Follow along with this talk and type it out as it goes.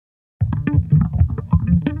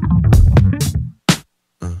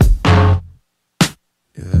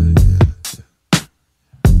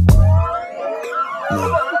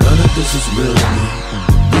real to me.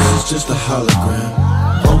 This is just a hologram,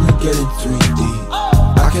 only getting 3D.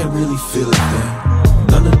 I can't really feel a thing,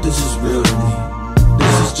 none of this is real to me.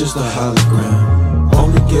 This is just a hologram,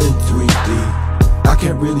 only getting 3D. I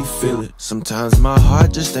can't really feel it. Sometimes my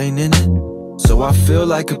heart just ain't in it, so I feel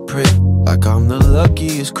like a prick, like I'm the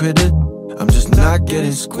luckiest critic. I'm just not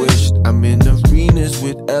getting squished. I'm in arenas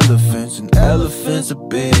with elephants, and elephants are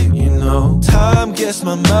big, you know. Time gets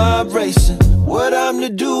my mind racing, what I'm to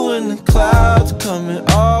do when the clouds come in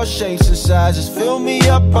all shapes and sizes. Fill me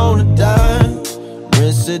up on a dime,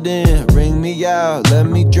 rinse it in, wring me out, let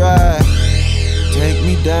me dry. Take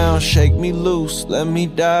me down, shake me loose, let me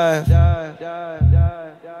dive. None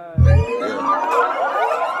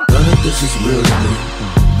of this is real to me,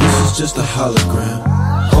 this is just a hologram,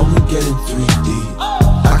 only getting 3D.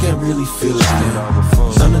 I can't really feel a thing,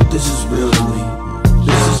 none of this is real to me.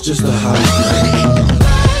 This is just a hologram.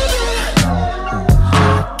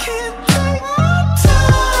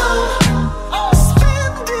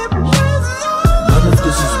 None of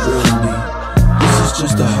this is real to me. This is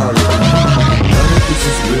just a hologram. None of this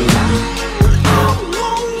is real to me.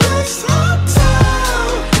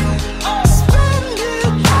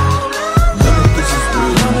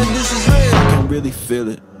 Really feel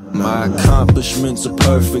it. My accomplishments are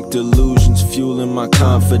perfect illusions, fueling my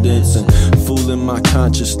confidence and fooling my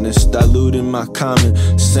consciousness, diluting my common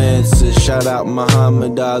senses. Shout out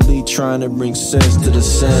Muhammad Ali, trying to bring sense to the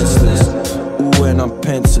senseless. Ooh, and I'm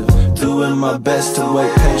pensive, doing my best to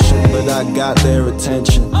wait patient, but I got their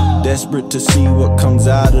attention. Desperate to see what comes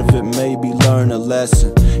out of it, maybe learn a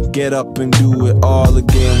lesson. Get up and do it all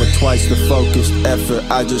again with twice the focused effort.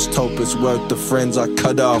 I just hope it's worth the friends I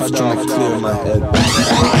cut off, trying to clear my head.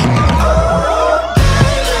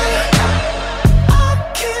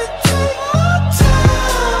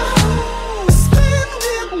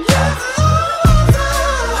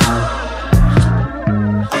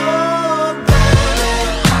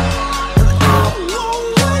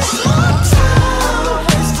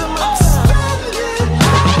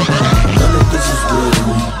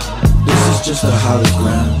 Just a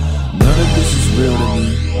hologram, none of this is real to me.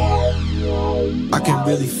 I can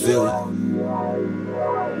really feel it,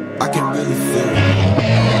 I can really feel it.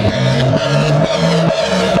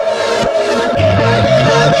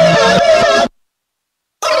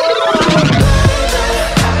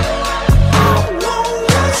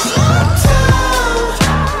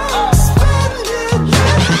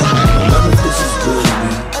 None of this is real to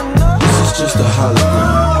me, this is just a hologram.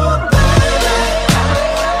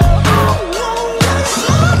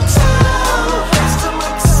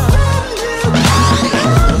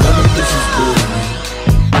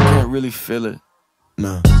 Really feel it.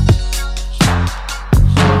 No.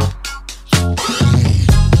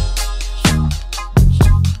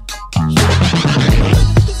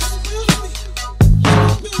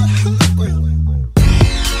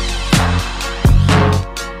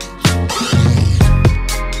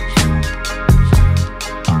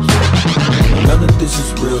 None of this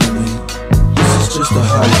is real to me. This is just a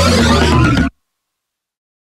hologram.